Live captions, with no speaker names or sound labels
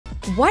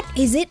What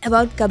is it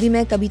about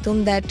Kabhi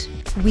Tum that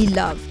we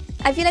love?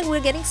 I feel like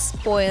we're getting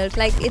spoiled.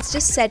 Like, it's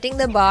just setting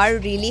the bar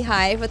really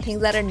high for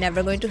things that are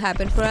never going to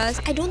happen for us.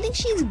 I don't think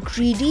she's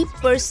greedy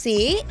per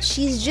se.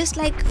 She's just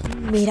like,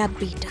 mera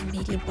beta,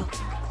 meri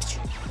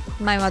bahu.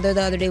 My mother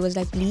the other day was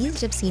like,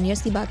 please, जब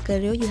seniors की बात कर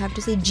रहे हो, you have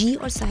to say G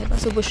or Saiba.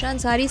 So Bushra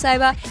Ansari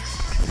Saiba,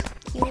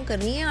 क्यों कर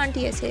रही है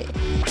आंटी ऐसे?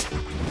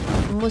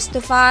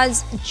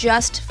 Mustafa's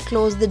just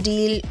closed the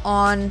deal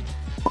on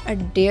a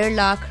 1.5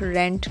 lakh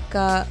rent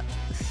ka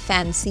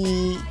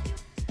fancy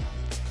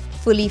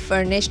fully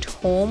furnished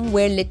home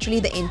where literally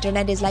the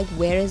internet is like,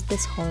 where is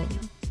this home?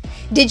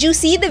 Did you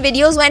see the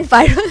videos went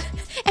viral?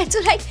 And so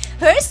like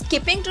her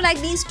skipping to like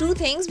these two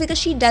things because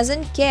she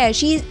doesn't care.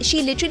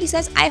 She literally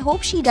says, I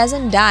hope she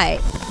doesn't die.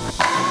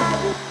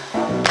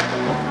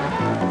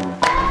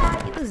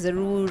 ये तो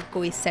ज़रूर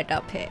कोई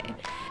setup है.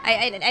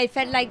 I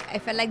felt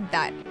like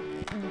that.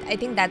 I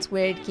think that's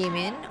where it came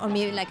in, or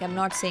maybe like I'm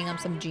not saying I'm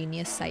some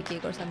genius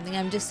psychic or something.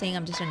 I'm just saying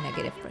I'm just a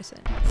negative person.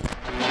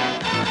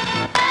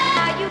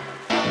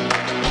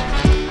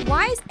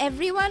 Why is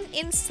everyone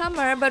in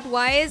summer, but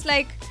why is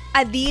like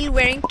Adil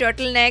wearing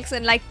turtlenecks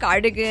and like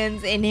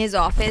cardigans in his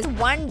office?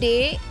 One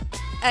day,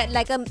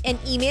 like an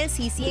email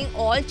CCing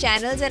all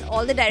channels and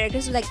all the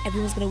directors was like,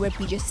 everyone's gonna wear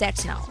PJ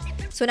sets now.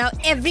 So now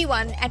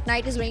everyone at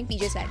night is wearing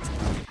PJ sets.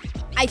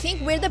 I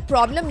think where the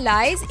problem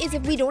lies is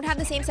if we don't have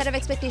the same set of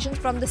expectations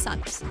from the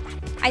sons.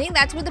 I think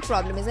that's where the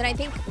problem is, and I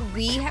think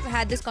we have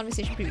had this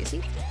conversation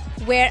previously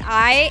where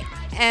I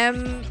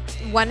am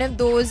one of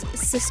those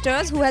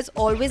sisters who has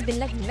always been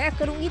like, मैं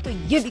करूँगी तो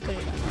ये भी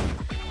करेगा.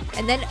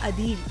 And then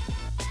Adil,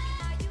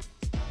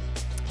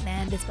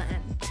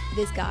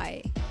 this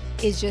guy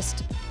is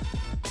just,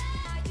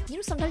 you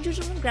know, sometimes you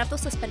just want to grab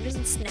those suspenders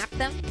and snap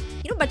them.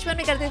 You know, बचपन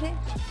में करते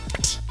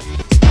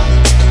थे.